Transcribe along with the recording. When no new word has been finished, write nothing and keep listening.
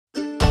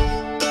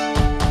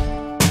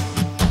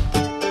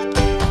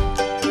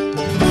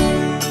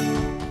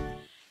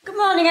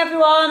morning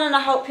everyone, and I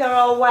hope you're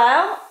all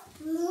well.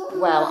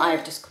 Well,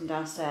 I've just come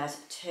downstairs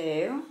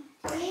to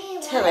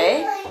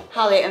Tillie,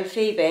 Hallie and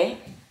Phoebe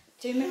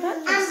do my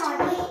breakfast.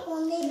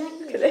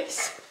 Look at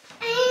this.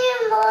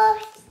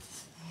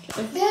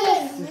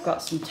 We've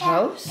got some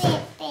toast,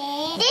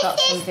 we've got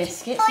some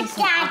biscuits and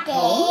some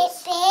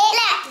apples.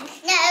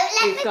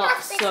 We've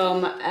got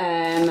some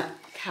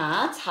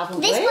cards, haven't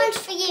we? This one's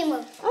for you,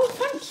 Mum. Oh,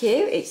 thank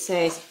you. It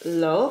says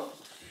love.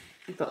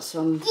 We've got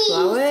some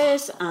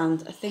flowers,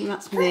 and I think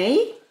that's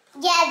me.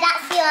 Yeah,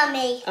 that's for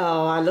me.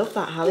 Oh, I love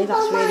that, Hallie.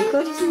 That's really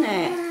good, isn't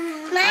it?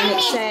 And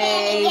it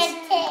says,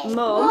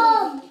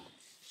 Mum,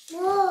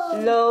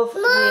 love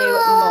you,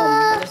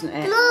 Mum, doesn't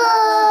it?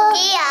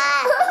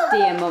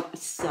 Dear Mum.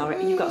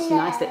 Sorry, you've got some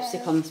nice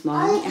lipstick on this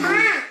morning.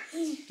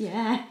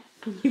 Yeah,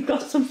 you've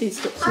got something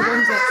stuck to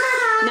one's it.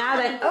 Now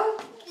then, oh,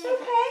 it's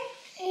okay.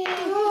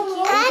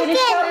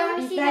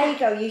 There you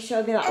go, you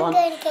showed me that one.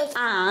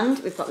 And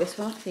we've got this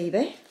one,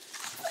 Phoebe.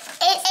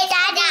 It's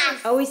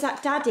Dada's. Oh, is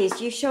that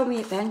Daddy's? You show me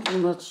it then,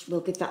 and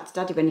we'll give that to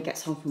Daddy when he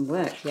gets home from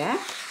work, yeah?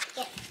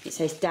 Yeah. It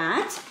says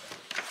Dad,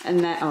 and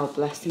then, oh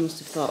bless, he must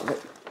have thought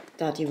that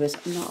Daddy was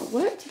not at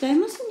work today,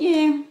 mustn't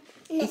you?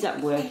 No. He's at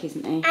work,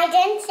 isn't he? I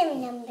didn't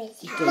remember.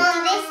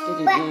 Mum, this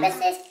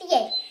breakfast is for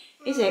you.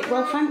 Is it?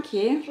 Well, thank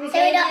you. So we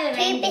got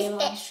 2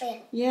 biscuits for you.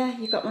 Yeah,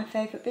 you got my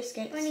favourite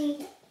biscuits.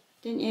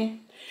 Didn't you?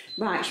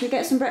 Right, should we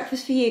get some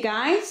breakfast for you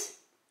guys?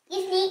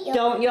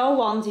 Don't your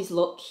onesies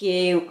look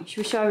cute? Should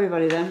we show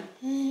everybody them?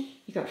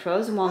 You've got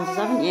frozen onesies,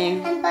 haven't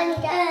you? And Bonnie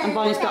does. And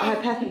Bonnie's got her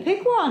Peppa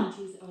Pig one.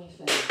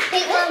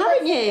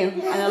 Haven't you?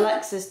 And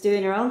Alexa's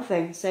doing her own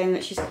thing, saying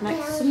that she's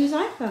connected to somebody's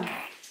iPhone.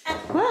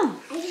 Well,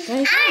 there you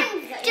go.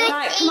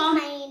 Right, come on.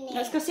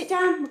 Let's go sit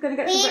down. We're going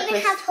to get some breakfast. We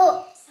even have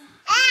hoods.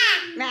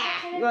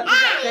 You want some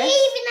breakfast? We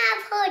even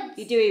have hoods.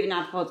 You do even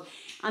have hoods.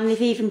 And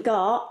they've even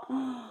got...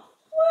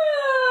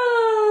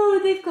 Whoa!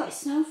 They've got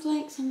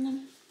snowflakes on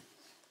them.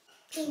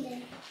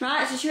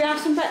 Right, so should we have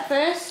some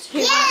breakfast?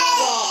 Yeah!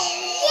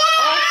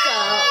 Also,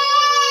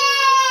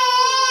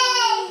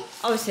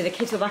 obviously the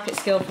kids were back at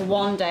school for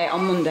one day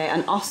on Monday,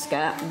 and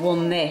Oscar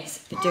won this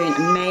for doing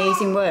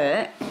amazing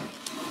work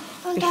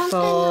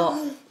before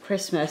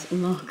Christmas.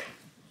 And look,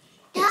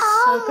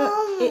 it's so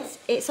good.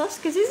 It's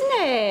Oscar's, isn't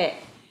it?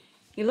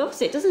 He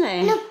loves it, doesn't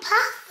he? No,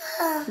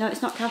 Papa. No,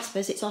 it's not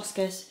Casper's, it's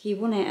Oscar's. He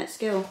won it at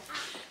school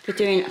for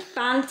doing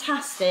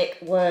fantastic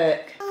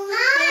work.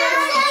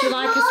 Would you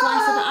like a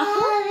slice of the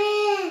apple?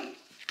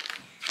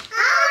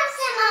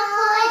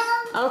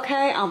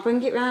 Okay, I'll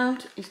bring it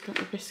round. He's got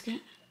the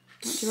biscuit.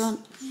 What do you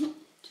want? Do you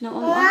not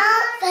want one?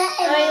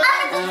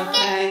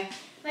 Okay.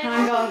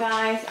 Hang on,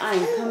 guys.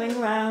 I'm coming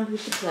round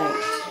with the plate.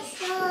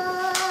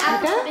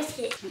 Okay. Let's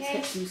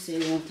get some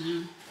cereal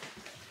down.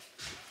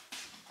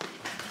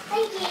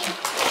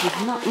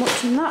 There's not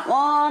much in that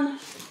one.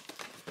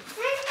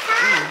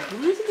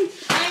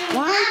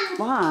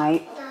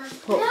 Why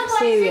put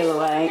cereal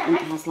away and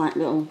it has like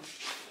little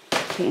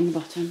bit in the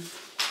bottom?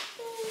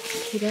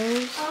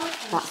 Kiddos.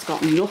 That's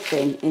got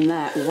nothing in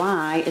there.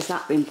 Why has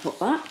that been put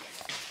back?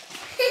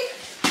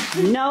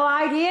 No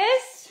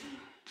ideas.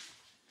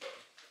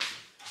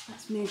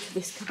 Let's move to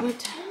this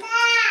cupboard.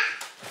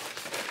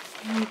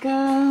 There we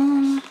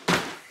go.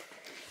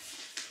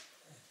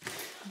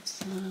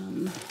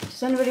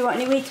 Does anybody want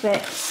any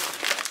Weetabix?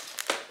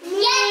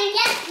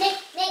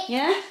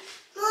 Yeah?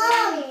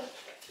 Mom.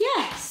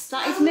 Yes,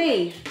 that is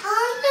me.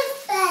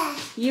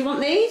 You want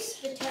these?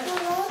 Do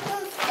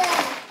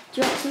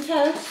you want some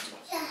toast?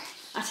 Yeah.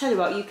 I tell you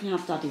what, you can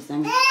have Daddy's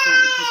then,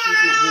 because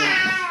he's not here.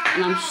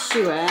 And I'm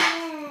sure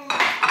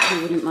he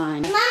wouldn't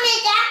mind.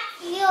 Mummy,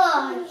 that's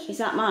yours. Is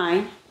that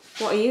mine?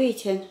 What are you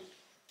eating?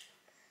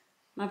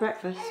 My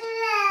breakfast.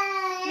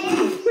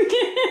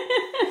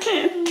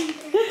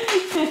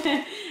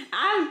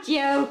 I'm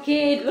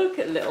joking. Look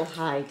at little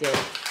Heidi.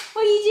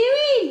 What are you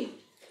doing?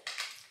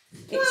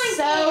 It's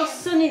so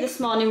sunny this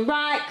morning.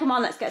 Right, come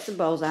on, let's get some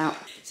bowls out.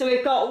 So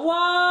we've got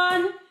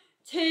 1,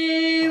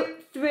 2,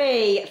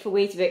 3 for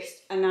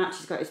Weetabix, and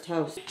Archie's got his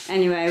toast.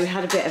 Anyway, we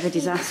had a bit of a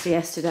disaster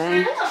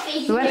yesterday.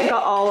 We went and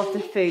got all of the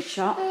food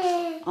shop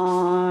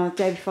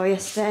day before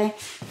yesterday.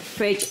 The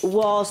fridge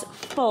was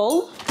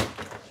full.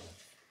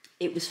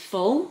 It was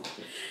full.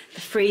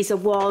 The freezer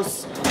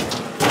was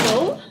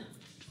full,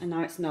 and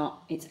now it's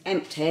not. It's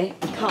empty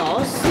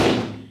because we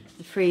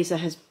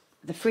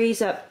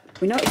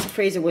noticed the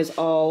freezer was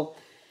all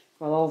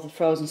the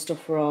frozen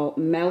stuff were all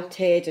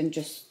melted and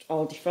just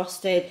all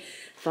defrosted.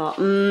 Thought,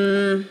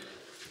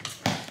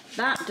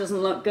 that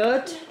doesn't look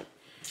good.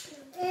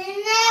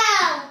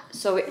 No.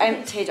 So we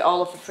emptied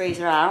all of the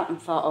freezer out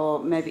and thought, oh,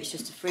 maybe it's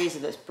just a freezer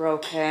that's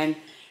broken.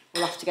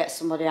 We'll have to get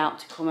somebody out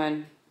to come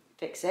and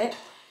fix it.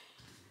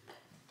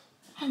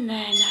 And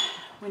then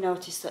we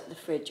noticed that the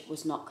fridge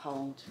was not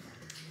cold.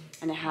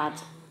 And it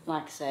had,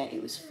 like I say,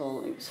 it was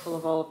full. It was full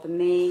of all of the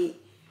meat,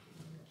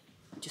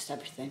 just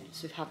everything.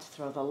 So we've had to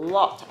throw the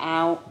lot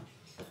out.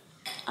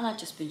 And I've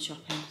just been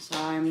shopping, so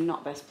I'm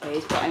not best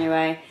pleased. But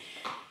anyway,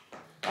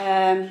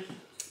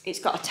 it's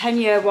got a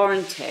 10-year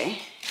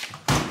warranty.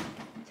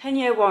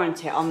 10-year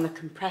warranty on the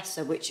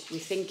compressor, which we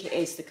think it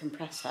is the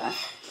compressor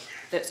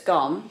that's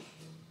gone.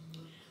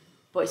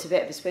 But it's a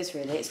bit of a squiz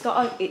really. It's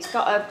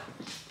got a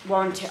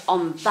warranty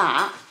on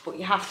that, but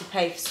you have to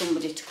pay for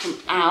somebody to come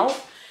out,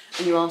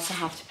 and you also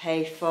have to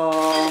pay for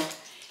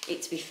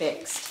it to be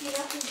fixed.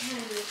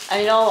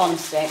 And in all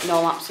honesty,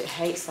 Noel absolutely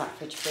hates that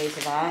fridge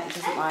freezer there. He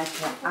doesn't like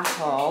it at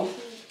all.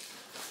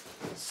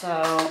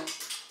 So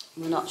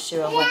we're not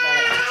sure whether to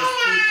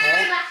just keep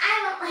it.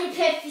 I want my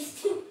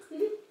purpose too.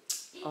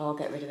 Or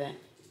get rid of it.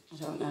 I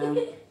don't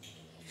know.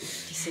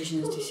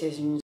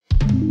 Decisions.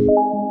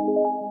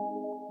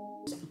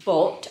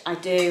 But I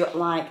do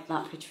like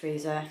that fridge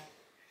freezer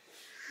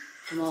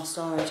for more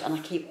storage, and I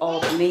keep all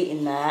the meat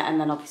in there, and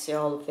then obviously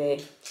all of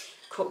the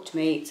cooked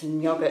meats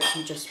and yogurts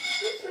and just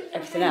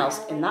everything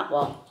else in that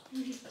one.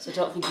 So I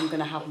don't think I'm going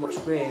to have much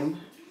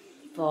room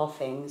for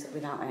things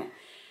without it.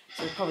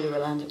 So we probably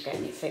will end up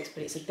getting it fixed,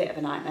 but it's a bit of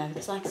a nightmare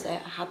because, like I say,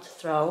 I had to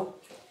throw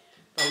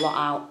the lot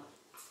out,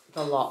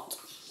 the lot.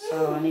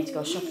 So I need to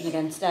go shopping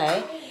again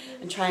today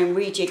and try and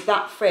rejig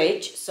that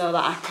fridge so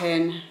that I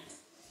can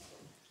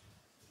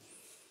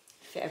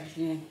fit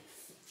everything in.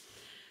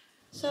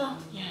 So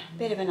yeah,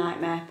 bit of a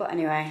nightmare, but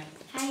anyway.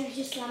 I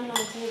just slammed on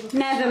the table.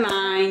 Never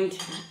mind.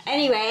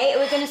 Anyway,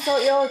 we're going to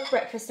sort your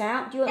breakfast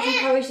out. Do you want some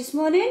porridge this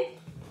morning?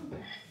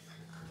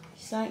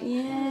 She's like,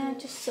 yeah,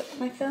 just suck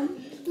my thumb.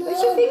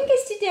 Where's your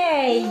fingers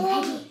today?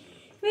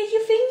 Where's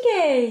your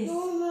fingers?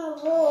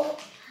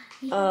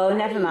 Oh,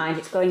 never mind.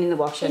 It's going in the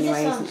wash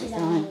anyway, isn't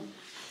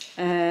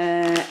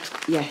it?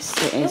 Yes,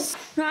 it is.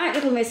 Right,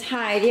 little Miss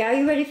Heidi, are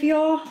you ready for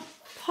your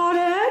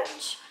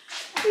porridge?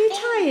 Are you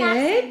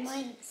tired?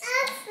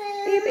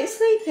 Are you a bit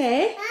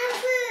sleepy?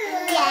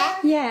 Yeah.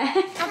 Yeah.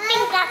 I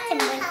think that's a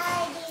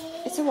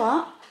monster. It's a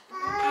what? I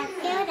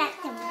feel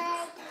that's a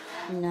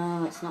monster.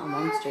 No, it's not a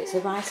monster. It's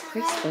a Rice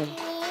Krispie.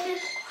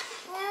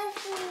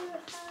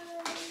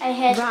 I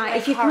heard Right,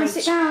 if you can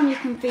sit down, you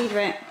can feed her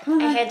it. Come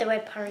on. I heard the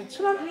word porridge.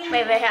 Come on.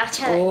 Wait, I'll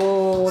tell you.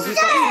 Oh, have you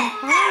got some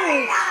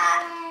porridge?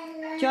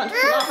 Do you want to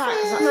put that back?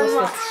 'Cause that's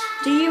what's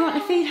good. Do you want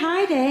to feed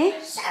Heidi?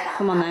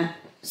 Come on then.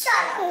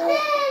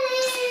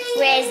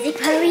 Where's the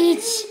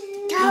porridge?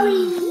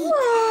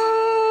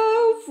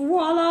 Whoa,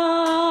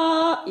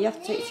 voila! You have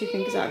to take your 2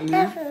 fingers out of your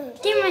mouth.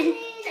 Do you mind?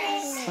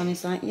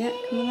 Sonny's like, yeah,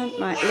 come on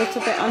then. Right, a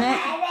little bit on it.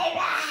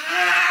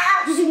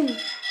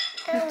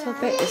 Little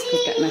bit. This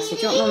could get messy.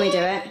 Do you want Mummy do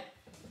it?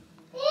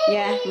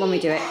 Yeah, Mummy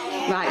do it.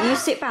 Right, you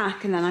sit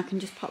back and then I can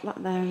just pop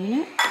that there in a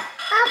minute.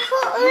 I'll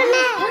put her in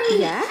it.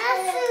 Yeah?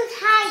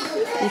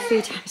 You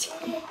feed Heidi.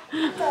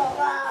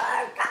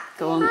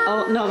 Go on.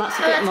 Oh, no, that's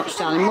a bit much,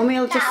 darling. Mummy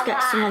will just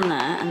get some on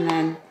there and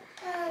then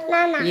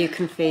you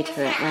can feed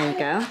her it. There you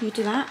go. You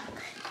do that.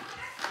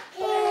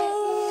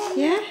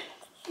 Yeah?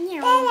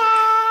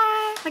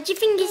 What's your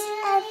fingers?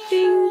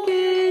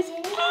 Fingers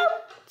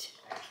out.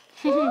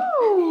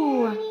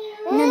 Ooh.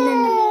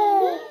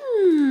 No.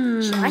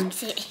 Mm. She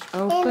likes it.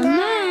 Open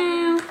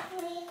mouth.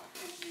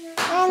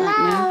 Like,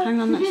 no, hang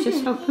on, let's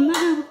just open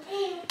mouth.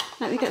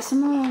 Let me get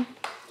some more.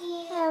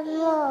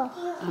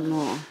 And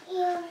more.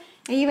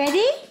 Are you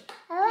ready?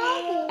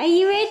 Are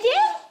you ready?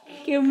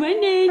 Come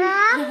on in.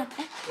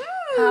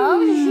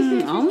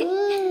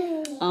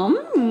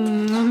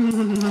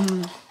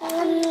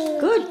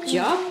 Good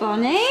job,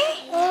 Bonnie.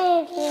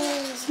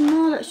 Some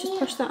more, let's just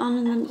push that on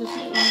and then just...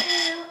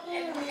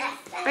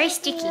 Very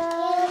sticky.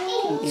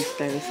 It is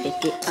very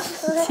sticky.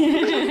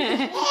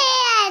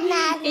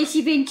 Is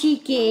she being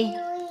cheeky?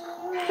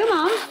 Come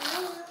on. I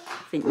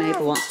think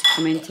Mabel wants to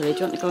come in, Tillie. Do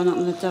you want to go and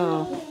open the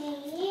door?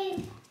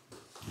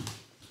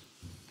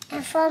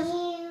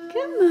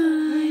 Come on.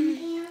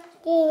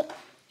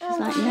 She's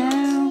like,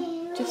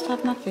 no, just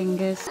have my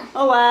fingers.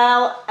 Oh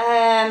well,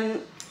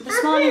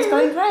 this morning's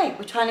going great.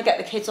 We're trying to get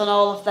the kids on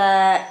all of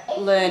their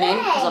learning,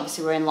 because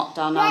obviously we're in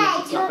lockdown now and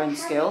the kids are not going to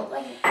school.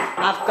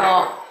 I've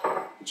got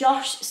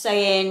Josh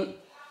saying,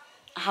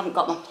 I haven't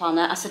got my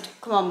planner. I said,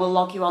 come on, we'll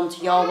log you on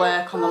to your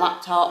work on the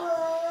laptop,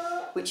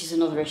 which is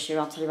another issue,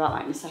 I'll tell you about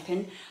that in a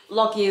second.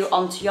 Log you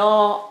onto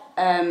your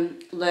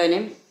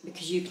learning,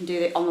 because you can do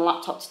it on the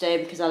laptop today,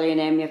 because Ellie and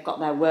Aimee have got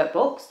their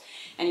workbooks.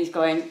 And he's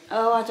going,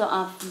 oh, I don't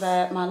have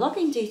my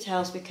login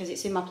details because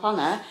it's in my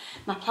planner.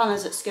 My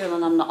planner's at school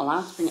and I'm not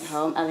allowed to bring it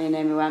home. Ellie and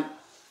Aimee went,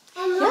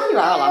 yeah, you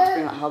are allowed to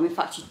bring that home. In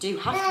fact, you do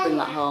have to bring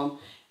that home.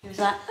 He was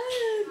like,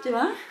 oh, do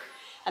I?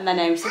 And then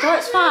Aimee said, oh,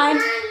 it's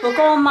fine. We'll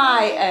go on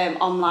my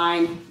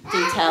online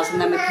details and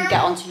then we can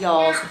get onto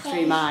yours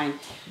through mine.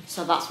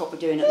 So that's what we're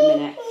doing at the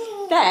minute.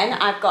 Then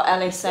I've got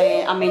Ellie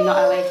saying, I mean, not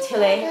Ellie,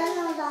 Tillie.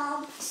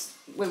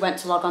 We went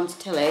to log on to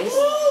Tillie's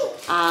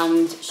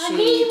and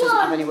she doesn't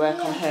have any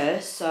work on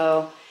hers,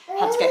 so I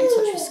had to get in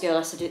touch with school.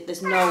 I said,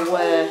 there's no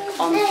work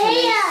on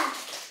Tillie's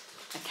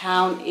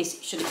account,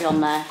 should it be on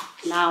there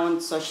now?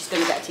 And so she's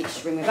going to get a teacher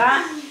to bring me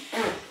back.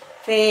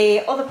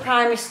 The other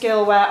primary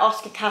school where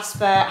Oscar,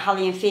 Casper,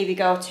 Hallie and Phoebe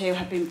go to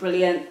have been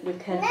brilliant.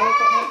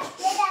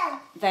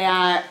 They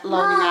are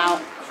loaning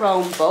out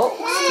Chromebooks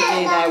to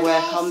do their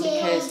work on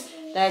because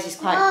theirs is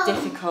quite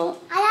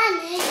difficult.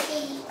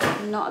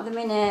 Not at the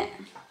minute.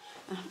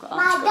 I've got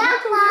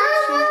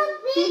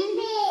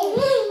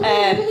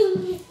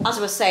As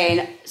I was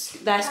saying,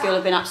 their school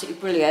have been absolutely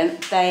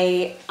brilliant.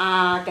 They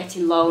are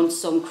getting loaned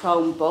some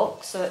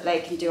Chromebooks so that they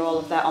can do all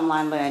of their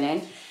online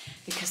learning,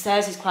 because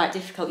theirs is quite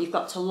difficult. You've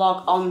got to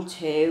log on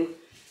to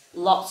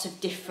you've got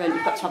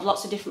to have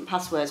lots of different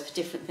passwords for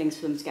different things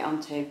for them to get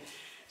onto.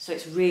 So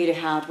it's really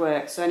hard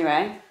work. So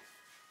anyway,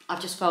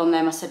 I've just phoned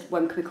them. I said,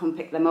 when can we come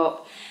pick them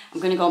up? I'm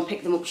going to go and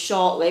pick them up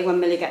shortly when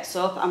Millie gets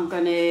up. I'm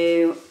going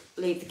to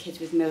leave the kids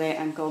with Millie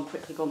and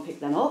quickly go and pick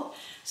them up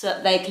so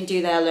that they can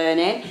do their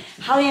learning.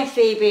 Hallie and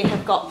Phoebe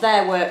have got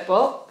their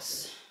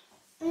workbooks.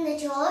 In the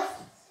drawer.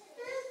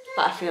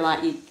 But I feel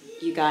like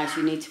you guys,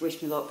 you need to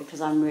wish me luck,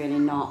 because I'm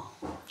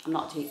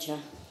not a teacher.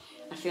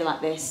 I feel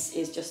like this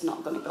is just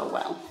not going to go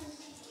well.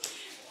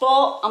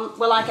 But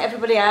we're like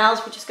everybody else,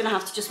 we're just going to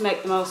have to just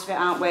make the most of it,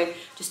 aren't we?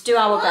 Just do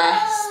our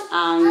best,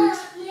 and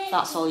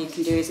that's all you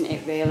can do, isn't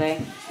it, really?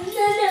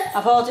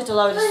 I've ordered a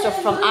load of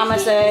stuff from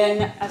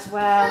Amazon as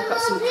well. We've got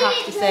some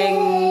crafty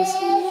things,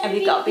 and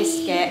we've got a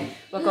biscuit.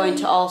 We're going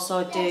to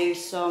also do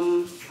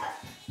some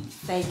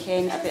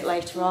baking a bit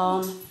later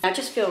on. I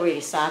just feel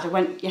really sad. I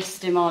went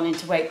yesterday morning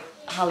to wake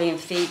Hallie and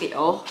Phoebe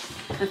up,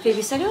 and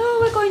Phoebe said, oh,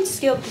 we're going to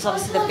school, because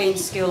obviously they've been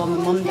to school on the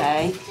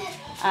Monday.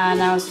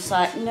 And I was just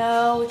like,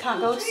 no, we can't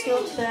go to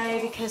school today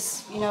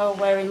because, you know,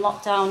 we're in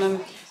lockdown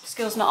and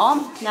school's not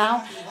on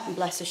now. And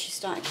bless her, she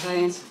started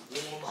crying.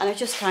 And I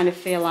just kind of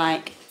feel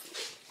like,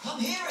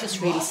 just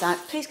really sad.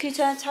 Please, can you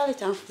turn the telly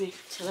down for me,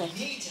 Tillie?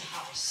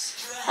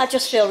 I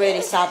just feel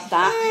really sad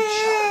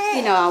that,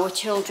 you know, our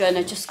children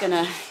are just going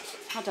to,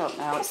 I don't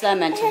know, it's their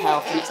mental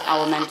health and it's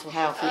our mental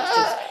health. And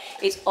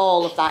it's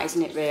all of that,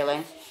 isn't it,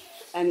 really?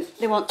 And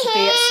they want to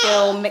be at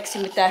school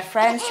mixing with their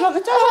friends. Do you want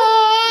the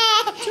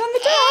dog? Do you want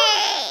the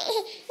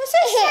dog? What's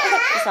this?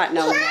 It's like,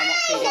 no, I'm not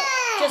feeding.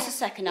 Just a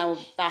second, I will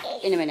be back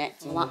in a minute.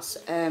 Well, that's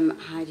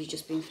Heidi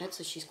just being fed,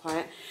 so she's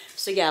quiet.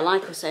 So yeah,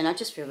 like I was saying, I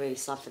just feel really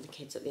sad for the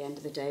kids at the end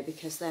of the day,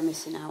 because they're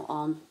missing out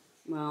on,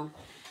 well,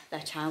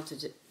 their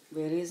childhood,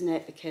 really, isn't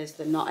it? Because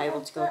they're not able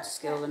to go to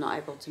school, they're not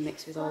able to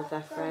mix with all of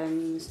their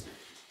friends.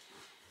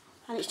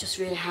 And it's just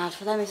really hard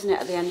for them, isn't it,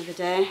 at the end of the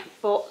day?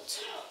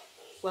 But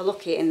we're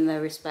lucky in the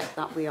respect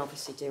that we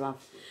obviously do have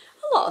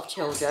a lot of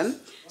children,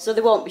 so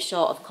they won't be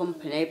short of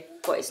company,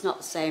 but it's not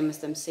the same as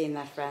them seeing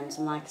their friends.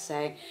 And like I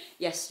say,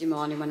 yesterday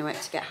morning when I went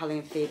to get Hallie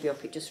and Phoebe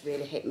up, it just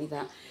really hit me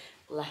that,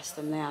 bless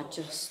them, they are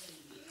just,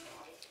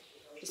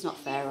 it's not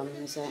fair on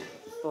them, is it?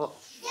 But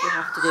we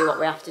have to do what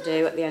we have to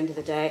do at the end of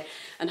the day,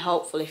 and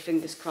hopefully,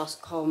 fingers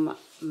crossed, come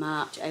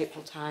March,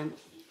 April time,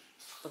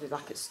 they'll be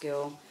back at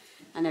school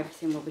and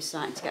everything will be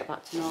starting to get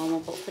back to normal.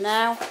 But for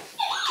now,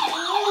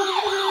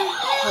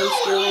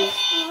 homeschooling,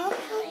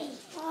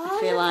 I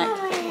feel like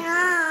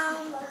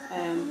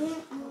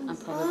I'm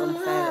probably going to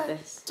fail at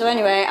this. So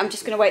anyway, I'm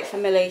just going to wait for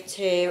Millie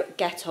to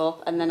get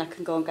up, and then I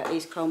can go and get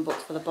these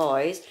Chromebooks for the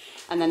boys,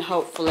 and then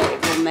hopefully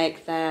it will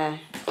make their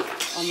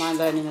online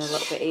learning a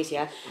little bit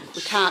easier.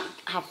 We can't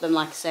have them,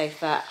 like I say,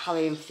 for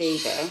Hallie and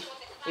Phoebe.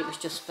 It was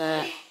just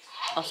for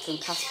Oscar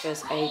and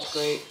Casper's age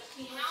group.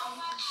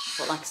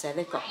 But like I say,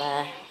 they've got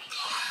their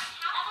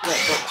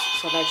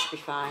workbooks, so they should be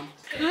fine.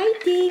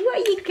 Heidi,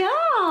 what you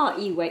got?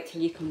 You wait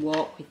till you can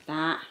walk with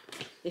that.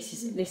 This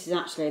is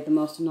actually the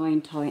most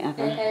annoying toy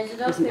ever,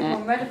 isn't it?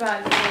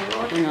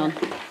 Hang on.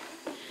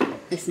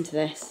 Listen to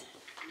this.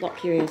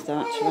 Lock your ears though,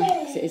 actually,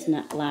 because it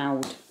isn't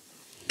loud.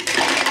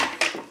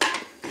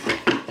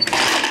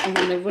 And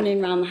when they're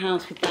running around the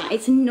house with that,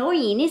 it's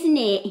annoying, isn't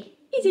it?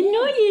 It's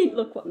annoying.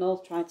 Look what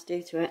Noel's tried to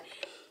do to it.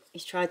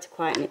 He's tried to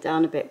quieten it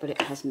down a bit, but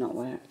it has not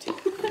worked.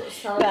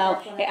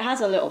 Well, it has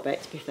a little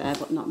bit, to be fair,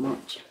 but not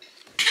much.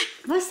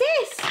 What's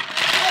this?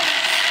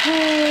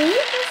 Hey,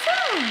 what's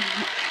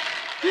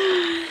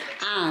that?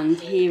 And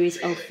here is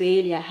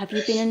Ophelia. Have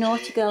you been a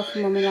naughty girl for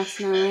Mummy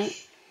last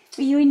night?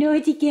 Were you a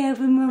naughty girl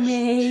for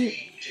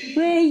Mummy?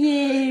 Were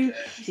you?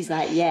 She's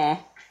like,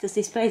 yeah. Does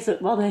his face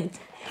look bothered?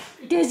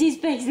 Does his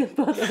face look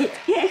bothered?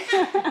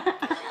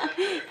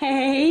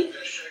 Hey.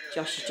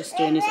 Josh is just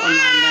doing his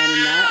online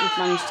learning there. We've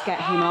managed to get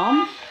him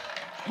on,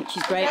 which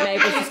is great.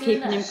 Mabel's just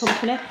keeping him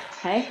company.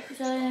 Hey? Is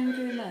that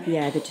doing that?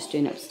 Yeah, they're just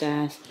doing it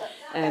upstairs.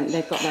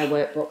 They've got their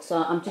workbook, so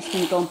I'm just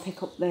going to go and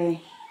pick up the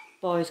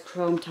boys'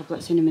 Chrome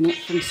tablets in a minute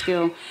from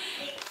school.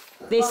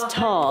 This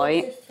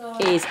toy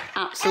is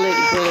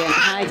absolutely brilliant.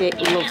 Heidi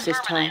loves this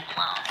toy.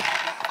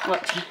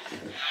 Watch.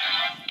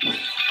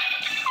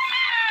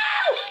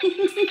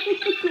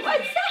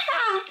 What's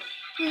that?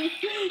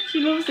 She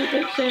loves it,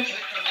 doesn't she?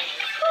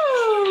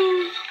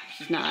 Oh.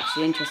 She's not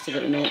actually interested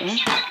at the minute, though. Yay!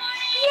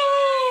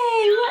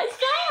 What's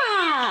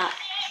that?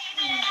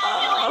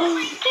 Oh,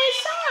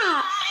 what's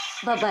that?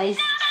 Bye-bye.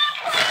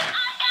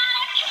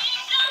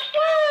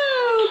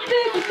 Whoa,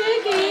 boogie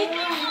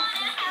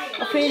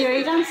boogie. Ophelia, are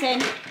you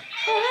dancing?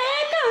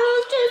 Oh,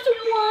 girls just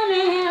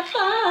wanna have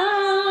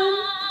fun.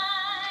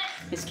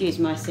 Excuse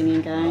my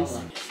singing, guys.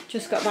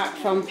 Just got back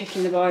from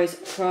picking the boys'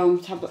 Chrome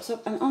tablets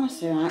up, and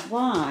honestly, like,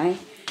 why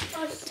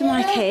do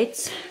my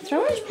kids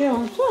throw HBO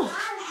on the floor?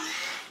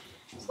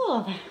 It's all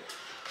over.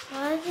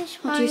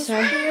 What do you say?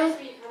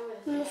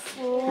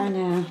 I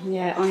know, yeah.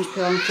 Yeah, orange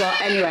peel on the floor.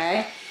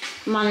 Anyway,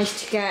 managed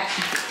to get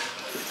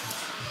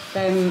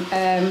them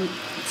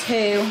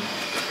 2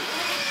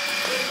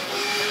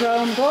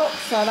 Chromebooks.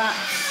 So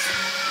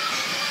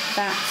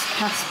that's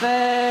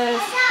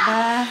Casper's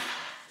there,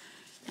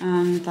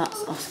 and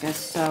that's Oscar's.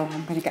 So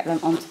I'm going to get them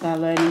onto their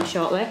learning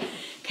shortly.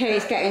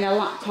 Katie's getting a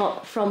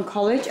laptop from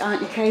college,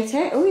 aren't you,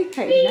 Katie? Oh, you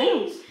painted your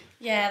nails.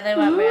 Yeah, they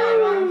went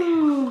really wrong.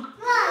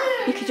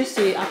 You can just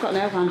see, I've got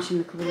nail varnish in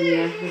the cupboard in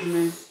there with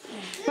me.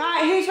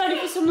 Right, who's ready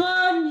for some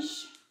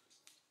lunch?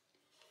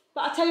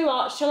 But I tell you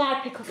what, shall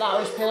I pick up that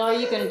orange peel, or are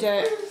you going to do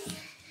it?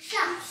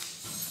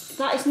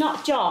 That is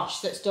not Josh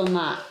that's done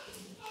that.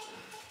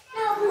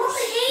 No,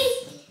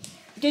 Mommy.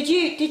 Did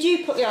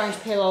you put the orange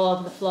peel all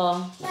over the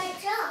floor? My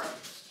job.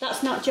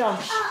 That's not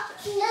Josh.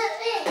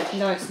 No,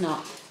 No, it's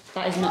not.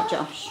 That is not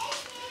Josh.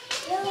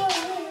 no.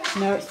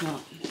 No, it's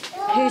not.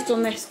 Who's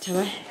done this,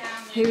 Tillie?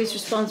 Who is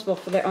responsible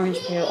for the orange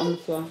peel on the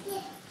floor?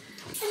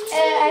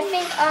 I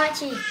think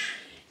Archie.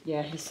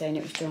 Yeah, he's saying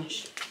it was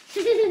Josh.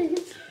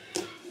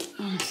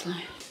 Honestly.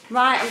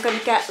 Right, I'm going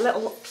to get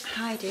little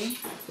Heidi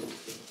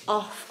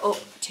off up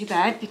to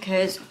bed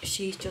because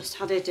she's just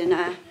had a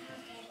dinner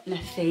and a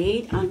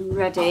feed. I'm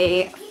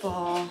ready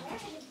for...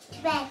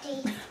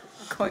 Ready.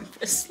 going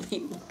for a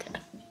sleep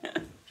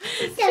again.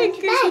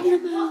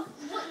 So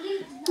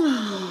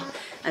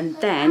And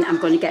then I'm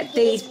going to get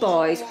these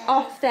boys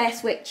off their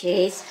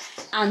switches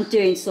and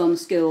doing some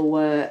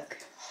schoolwork.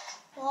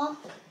 What?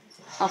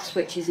 Off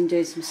switches and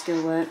doing some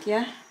schoolwork,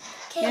 yeah?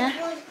 Yeah?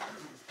 Oh,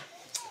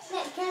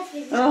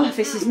 Oh,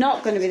 this is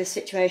not going to be the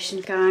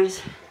situation,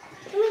 guys.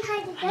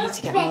 I need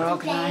to get more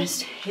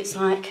organised. It's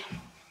like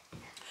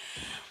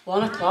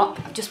 1 o'clock.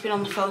 I've just been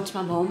on the phone to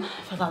my mum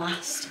for the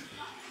last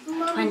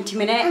 20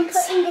 minutes.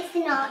 I'm putting this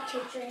in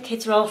Archie's room.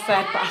 Kids are all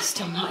fed, but I've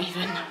still not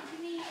even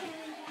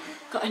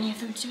got any of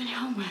them to do any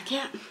homework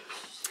yet.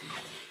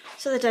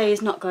 So the day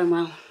is not going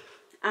well.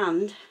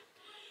 And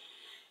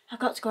I've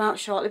got to go out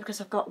shortly because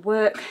I've got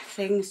work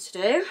things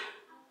to do.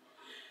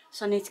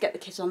 So I need to get the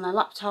kids on their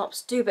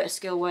laptops, do a bit of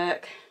school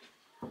work,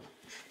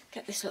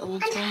 get this little one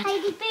to bed,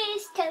 Heidi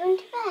Boo's going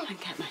to bed. and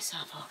get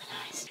myself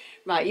organised.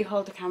 Right, you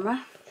hold the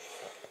camera.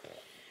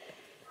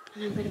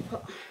 And I'm going to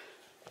put...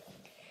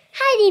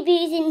 Heidi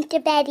Boo's into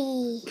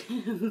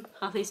beddy.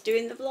 Hallie's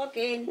doing the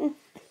vlogging.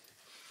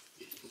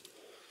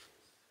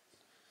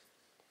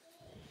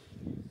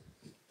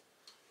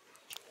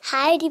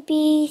 Heidi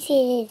Boo's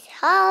is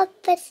half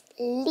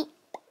asleep.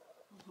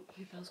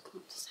 Bluebell's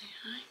come up to say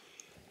hi.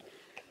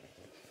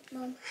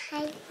 Mum,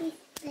 Heidi's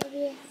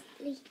very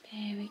asleep.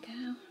 There we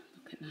go.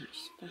 Look at that,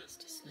 she's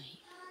fast asleep.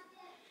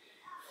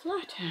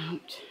 Flat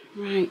out.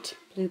 Right,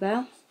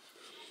 Bluebell.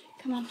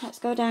 Come on, let's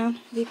go down.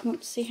 Have you come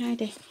up to see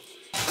Heidi?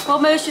 Well,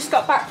 Mo's just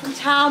got back from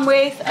town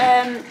with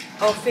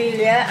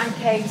Ophelia and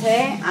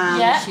Katie,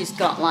 and she's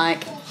got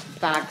like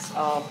bags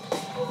of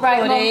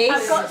goodies.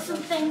 Mum, I've got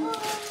something.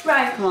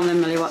 Right. Come on then,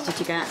 Millie, what did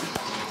you get?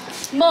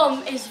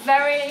 Mum is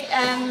very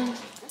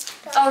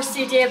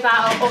OCD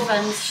about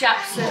ovens. She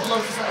absolutely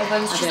loves the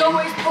ovens. She's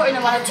always putting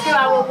them on a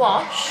 2-hour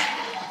wash.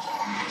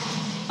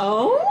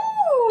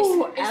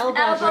 Oh, It's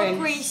elbow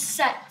grease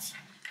set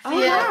for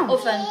your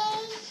oven.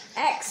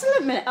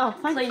 Excellent, Millie. Oh,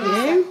 thank Please.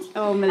 you.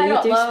 Oh, Millie,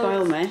 you do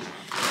spoil me.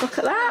 Look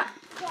at that.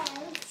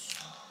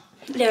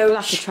 No, we'll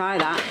have to try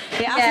that.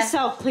 It has a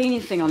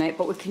self-cleaning thing on it,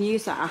 but we can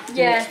use that after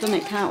it's done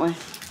it, can't we?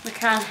 We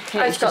can.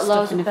 Katie's got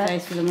loads in her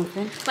face with a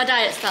muffin. My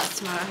diet starts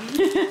tomorrow.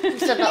 We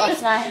said that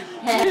last night.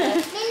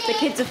 The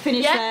kids have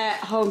finished their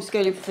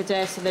homeschooling for the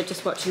day, so they're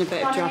just watching a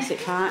bit of Jurassic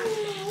Park.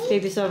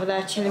 Phoebe's over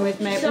there chilling with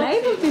me.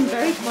 Mabel's been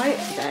very quiet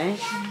today.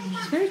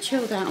 She's very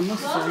chilled out, I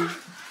must say.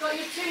 Got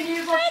your 2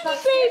 new wash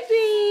baskets.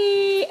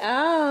 Baby!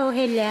 Oh,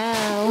 hello.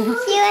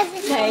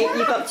 Okay,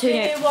 you got 2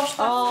 new wash baskets.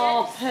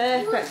 Oh,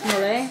 perfect,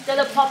 Millie. They're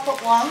the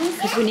pop-up ones.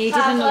 Because we needed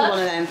another one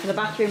of them for the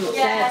bathroom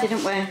upstairs,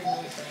 didn't we?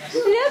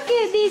 Look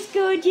at this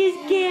gorgeous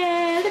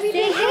girl.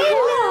 Say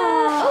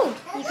hello. Oh,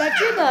 you got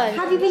your bun.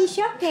 Have you been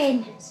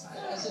shopping?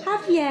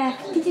 Have you?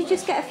 Did you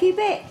just get a few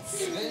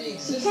bits?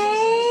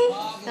 Hey?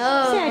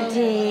 Oh. I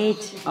did.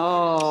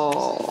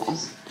 Oh.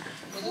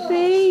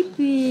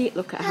 Baby.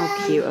 Look at how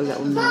cute a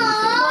little nose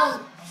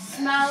is.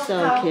 Smell.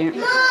 So cute.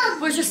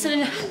 We're just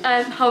sitting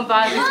home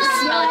by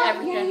just smelling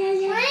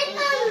everything. Yeah.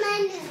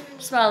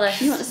 Smell this.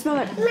 You want to smell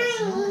it?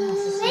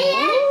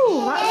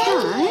 Oh, that's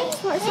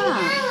nice. What is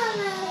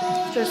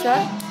that? Just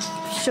that?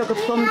 Sugar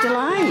plum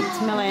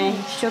delight,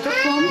 Millie. Sugar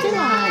plum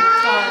delight.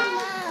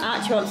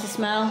 Archie wants to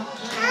smell.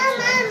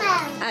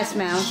 I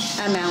smell.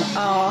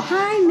 Oh,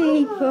 hi,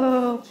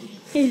 Maple.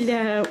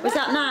 Hello. Was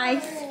that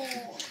nice?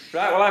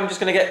 Right, well, I'm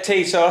just going to get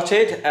tea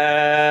sorted.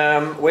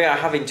 We are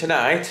having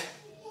tonight,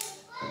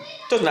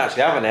 doesn't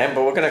actually have a name,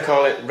 but we're going to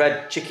call it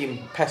red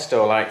chicken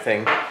pesto like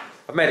thing.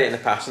 I've made it in the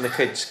past and the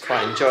kids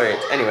quite enjoy it.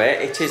 Anyway,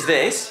 it is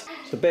this.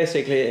 So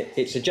basically,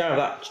 it's a jar of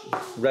that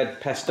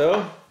red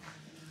pesto,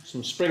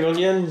 some spring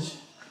onions,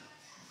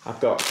 I've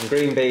got some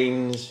green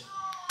beans,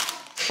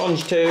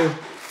 sponge 2,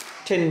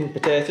 tinned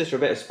potatoes for a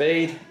bit of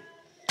speed,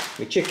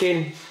 with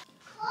chicken,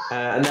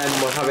 and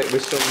then we'll have it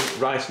with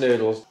some rice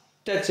noodles.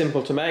 Dead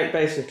simple to make.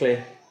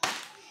 Basically,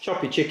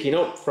 Chop your chicken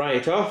up, fry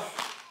it off.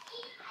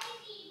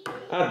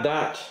 Add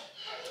that,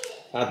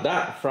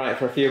 fry it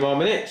for a few more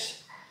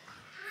minutes.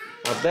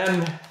 Add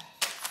them,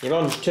 your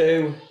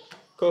Monge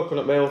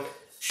coconut milk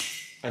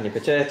and your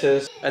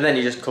potatoes. And then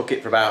you just cook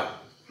it for about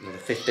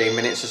 15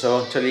 minutes or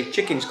so until your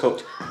chicken's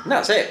cooked. And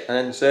that's it, and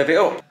then serve it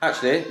up.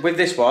 Actually, with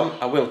this one,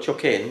 I will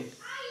chuck in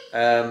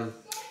a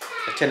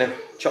tin of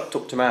chopped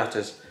up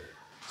tomatoes.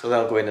 So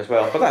they'll go in as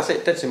well. But that's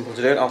it, dead simple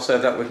to do it. I'll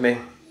serve that with me.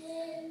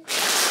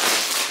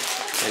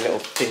 A little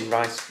thin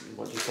rice,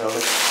 what do you call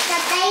it?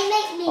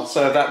 I'll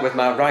serve that with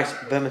my rice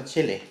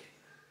vermicelli.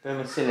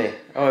 Vermicelli,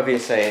 however you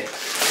say it.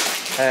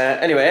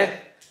 Anyway,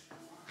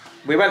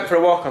 we went for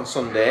a walk on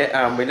Sunday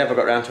and we never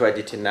got around to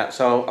editing that,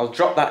 so I'll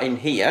drop that in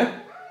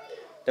here.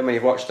 Then when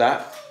you've watched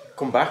that,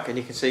 come back and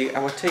you can see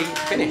our tea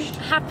finished.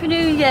 Happy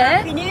New Year!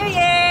 Happy New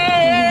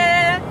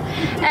Year!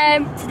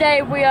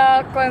 Today we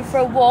are going for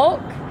a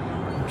walk.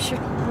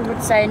 We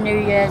would say New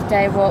Year's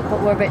Day walk,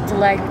 but we're a bit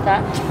delayed with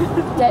that.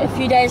 A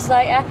few days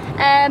later.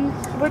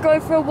 We're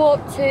going for a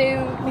walk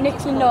to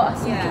Nicky Nut, I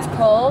think it's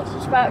called.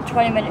 It's about a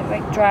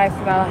 20-minute drive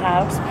from our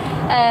house.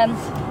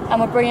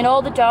 And we're bringing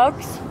all the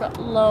dogs. We've got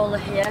Lola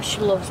here,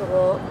 she loves the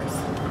walks.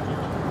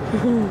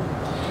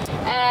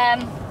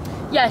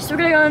 Yeah, so we're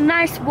going to go on a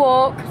nice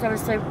walk, because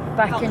obviously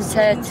back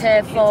into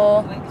Tier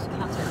 4.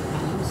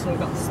 So we've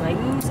got the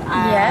slings.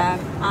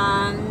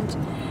 And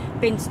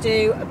been to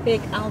do a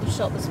big Aldi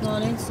shop this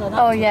morning, so that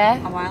took a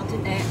while,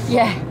 didn't it?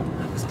 Yeah.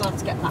 I was glad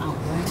to get that out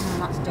of the way, now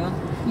that's done.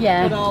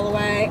 Yeah. Good all the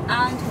way,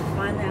 and we're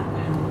finally out of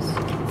the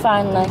house.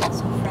 Finally. Get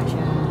some fresh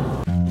air.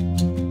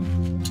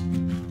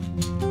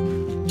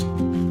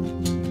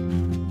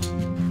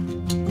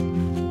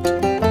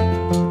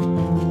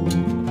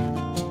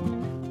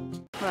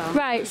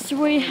 Right, so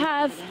we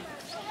have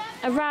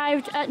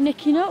arrived at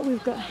Nicky Nut.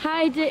 We've got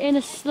Heidi in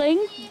a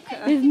sling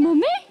with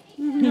Mummy.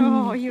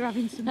 No, you're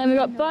having some. And we've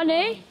got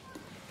Bonnie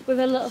with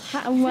a little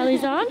hat and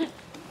wellies on.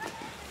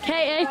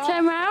 Katie,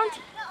 turn round.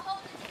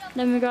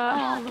 Then we've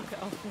got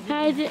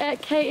Heidi,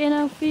 Katie and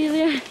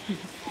Ophelia.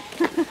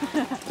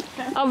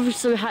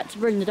 Obviously we had to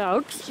bring the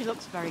dogs. She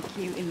looks very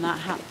cute in that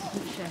hat,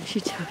 doesn't she? She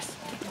does.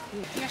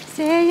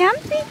 So I'm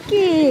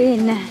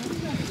thinking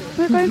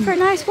we're going for a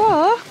nice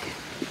walk.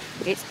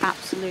 It's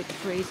absolutely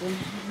freezing.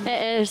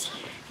 It is.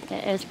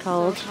 It is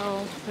cold. So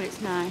cold, but it's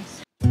nice.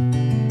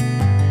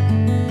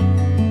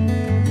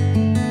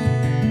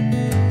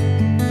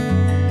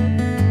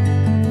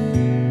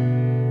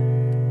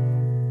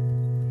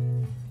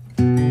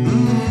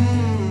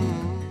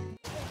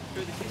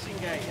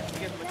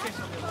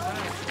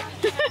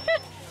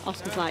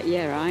 Oscar's like,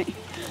 yeah, right.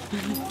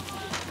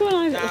 Go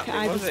on, Ivy, look at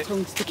Ivy's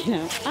tongue sticking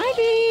out.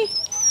 Ivy!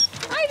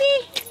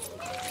 Ivy!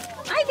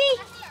 Ivy!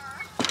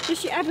 Does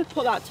she ever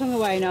put that tongue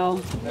away, Noel?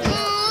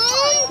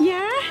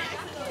 Yeah?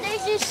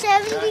 This is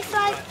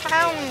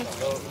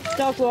 £75.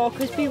 Dog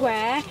walkers,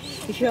 beware.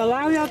 If you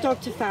allow your dog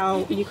to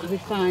foul, you could be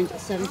fined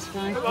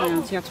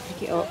 £75, so you have to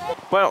pick it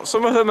up. Well,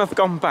 some of them have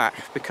gone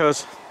back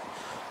because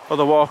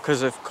other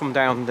walkers have come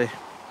down the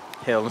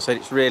hill and said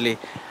it's really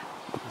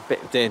a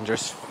bit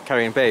dangerous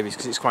carrying babies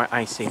because it's quite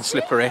icy and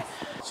slippery.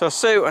 So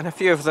Sue and a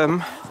few of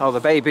them, or the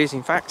babies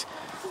in fact,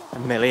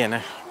 and Millie and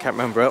I can't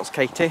remember else,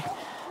 Katie,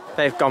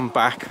 they've gone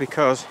back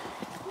because,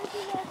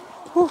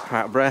 I'm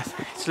out of breath,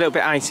 it's a little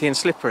bit icy and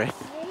slippery.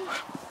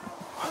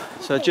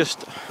 So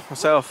just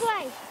myself,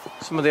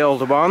 some of the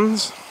older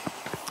ones,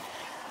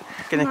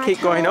 gonna keep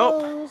going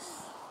up.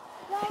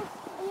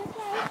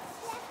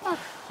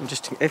 And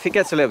just, if it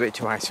gets a little bit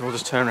too icy, we'll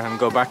just turn around and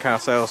go back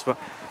ourselves. But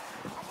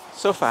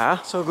so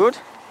far, so good.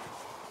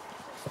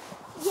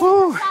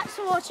 Yeah, that's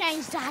all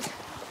changed, Dad.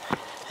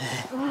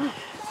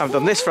 I've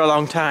done this for a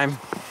long time.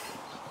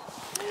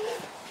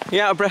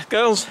 You out of breath,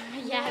 girls?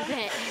 Yeah, a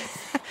bit.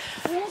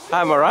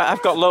 I'm alright,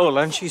 I've got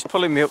Lola and she's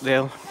pulling me up the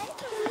hill.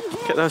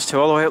 Get those two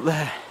all the way up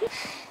there.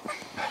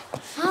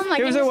 Oh my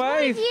Give us a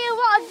wave.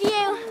 What a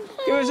view.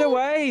 Give us a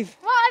wave.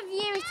 What a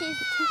view it is.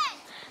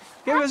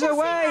 Give us a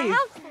wave.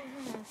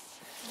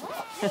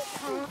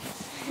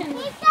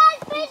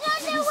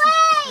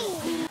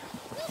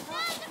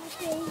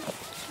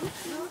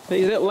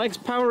 These little legs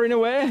powering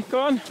away. Go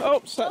on.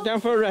 Oh, sat down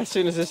for a rest as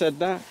soon as I said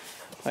that.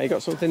 Oh, you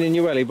got something in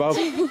your welly, Bob.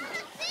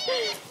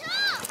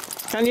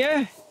 Can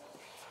you?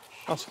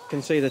 I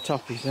can see the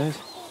top, he says.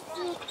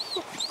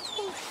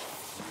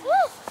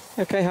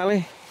 Okay,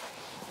 Hallie.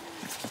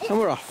 And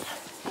we're off.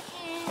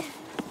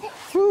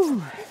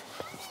 Woo.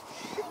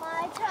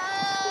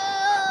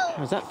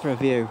 How's that for a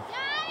view?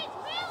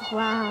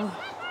 Wow.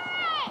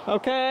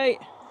 Okay.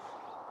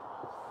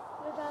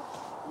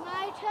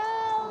 My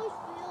toes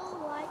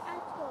feel like a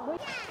toy.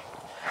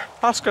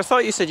 Oscar, I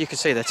thought you said you could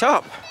see the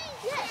top.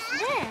 Yes,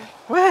 there.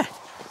 Where?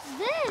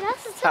 There,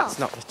 that's the top. That's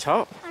not the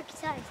top. I can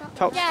tell it's not.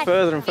 Top's Dad,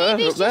 further and further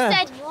Phoebe's up there.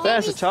 just said-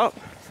 There's the Phoebe's- top,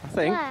 I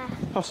think. Where?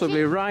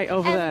 Possibly right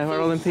over there where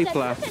all them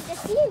people are. Look at the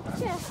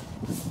future.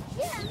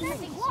 Yeah,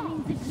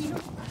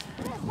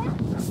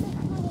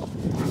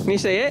 Can you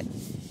see it?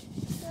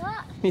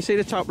 what? Can you see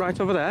the top right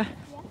over there?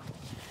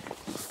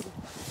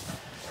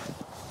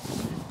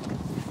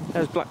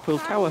 There's Blackpool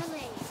Tower.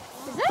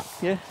 Is it?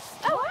 Yeah.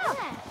 Oh wow.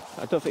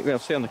 I don't think we'll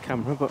see on the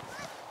camera, but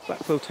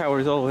Blackpool Tower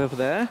is all the way over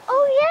there.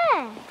 Oh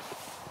yeah.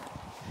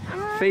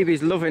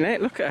 Phoebe's loving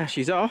it. Look at her,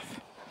 she's off.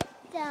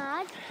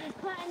 Dad, we're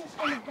putting it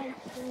in the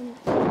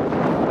basement.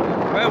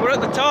 Well, we're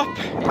at the top.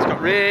 It's got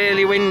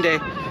really windy.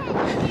 Is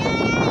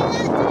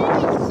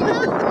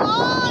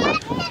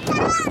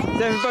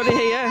everybody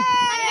here?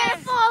 I'm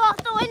gonna fall off,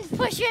 the wind's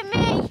pushing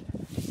me.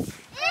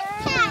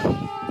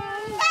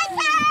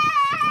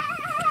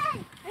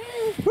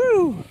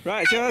 Woo!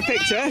 Right, show her a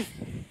picture.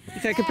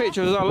 You take a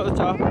picture of us all at the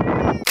top.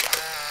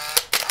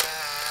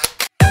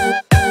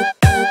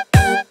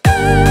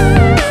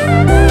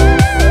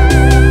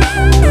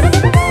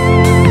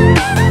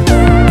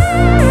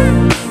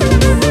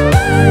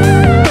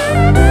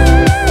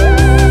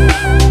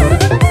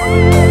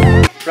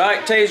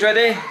 Right, tea's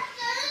ready. The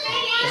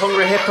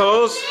hungry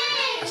hippos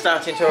are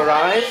starting to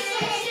arrive.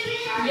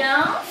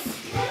 Yeah.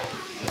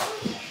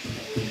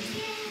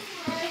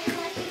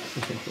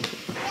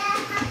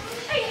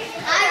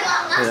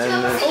 And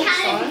then there's a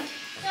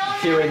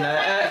few in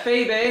there.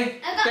 Phoebe,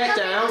 get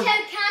down.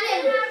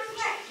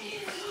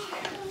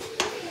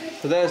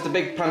 So there's the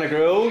big pan of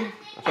gruel.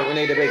 I think we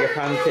need a bigger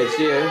pan, kids,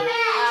 do you?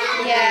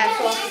 Yeah.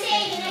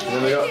 And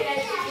then we got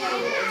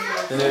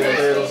the noodle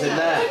doodles in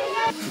there.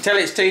 Until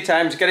it's tea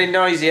time, it's getting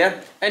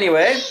noisier.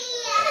 Anyway,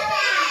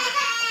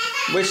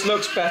 which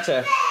looks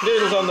better?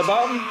 Noodles on the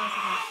bottom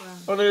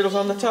or noodles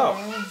on the top?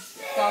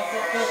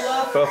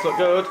 Both look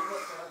good.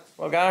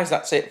 Well guys,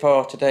 that's it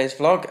for today's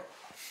vlog.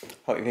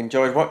 Hope you've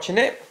enjoyed watching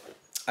it.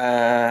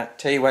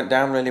 Tea went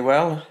down really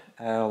well.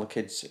 All the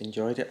kids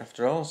enjoyed it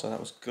after all, so that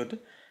was good.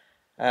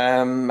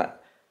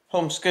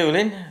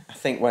 Homeschooling, I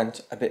think,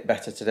 went a bit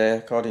better today,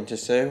 according to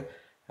Sue.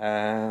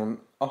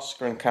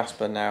 Oscar and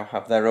Casper now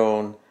have their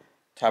own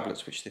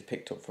tablets, which they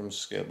picked up from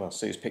school. Well,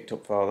 Sue's picked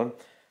up for them.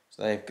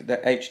 So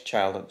each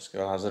child at the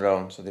school has their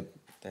own. So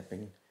they've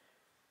been.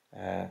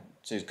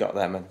 Sue's got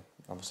them, and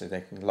obviously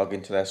they can log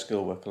into their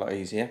schoolwork a lot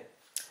easier.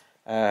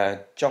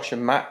 Josh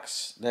and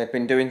Max, they've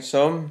been doing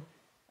some.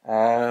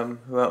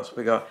 Who else have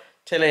we got?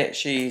 Tillie,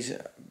 she's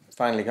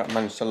finally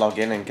managed to log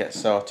in and get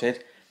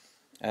sorted.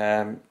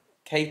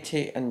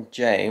 Katie and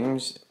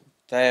James,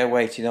 they're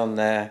waiting on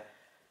their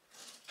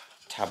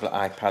tablet,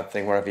 iPad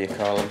thing, whatever you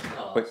call them.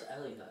 Oh, it's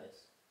Ellie, that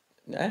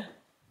is. Eh?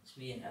 It's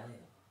me and Ellie.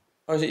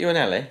 Oh, is it you and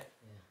Ellie?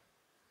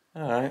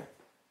 Yeah. Alright.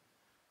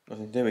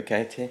 Nothing to do with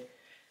Katie.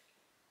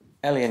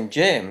 Ellie and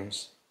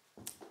James,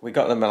 we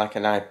got them like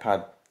an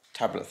iPad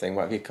tablet thing,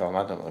 whatever you call them,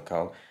 I don't know what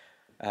they're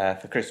called,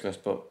 for Christmas,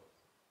 but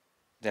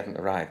they haven't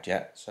arrived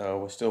yet, so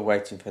we're still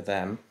waiting for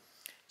them.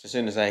 So as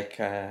soon as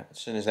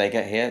they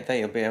get here,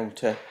 they'll be able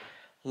to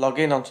log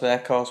in onto their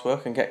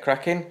coursework and get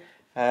cracking.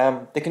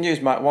 They can use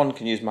one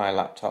can use my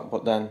laptop,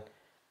 but then,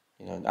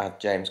 you know,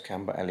 James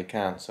can, but Ellie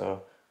can't,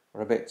 so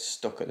we're a bit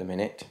stuck at the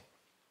minute.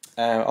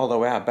 Although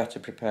we are better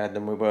prepared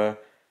than we were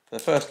for the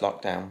first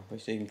lockdown. We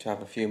seem to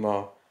have a few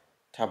more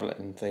tablet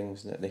and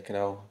things that they can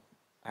all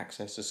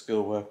access the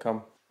schoolwork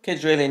on.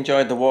 Kids really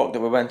enjoyed the walk that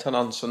we went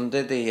on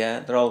Sunday.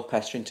 They're all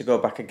pestering to go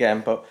back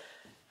again, but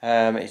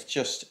it's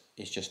just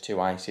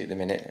too icy at the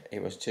minute.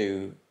 It was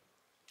too.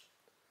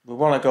 We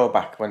want to go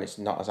back when it's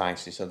not as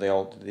icy, so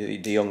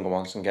the younger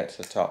ones can get to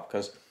the top,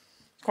 because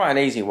it's quite an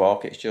easy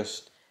walk. It's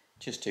just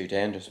too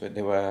dangerous. But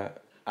there were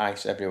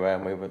ice everywhere,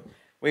 and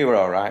we were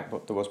all right,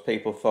 but there was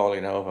people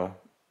falling over,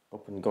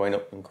 up and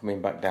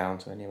coming back down.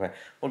 So anyway,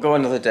 we'll go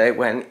another day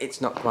when it's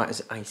not quite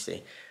as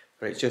icy.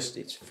 But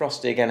it's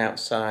frosty again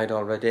outside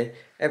already.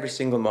 Every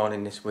single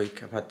morning this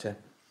week I've had to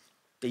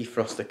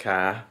defrost the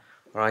car,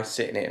 or I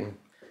sit in it and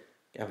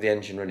have the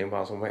engine running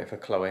whilst I'm waiting for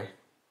Chloe.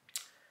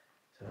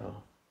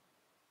 So,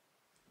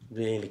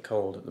 really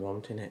cold at the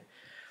moment, isn't it?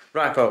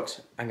 Right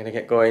folks, I'm going to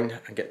get going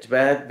and get to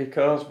bed,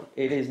 because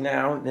it is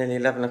now nearly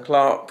 11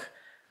 o'clock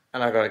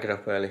and I've got to get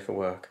up early for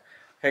work.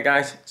 Okay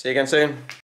guys, see you again soon.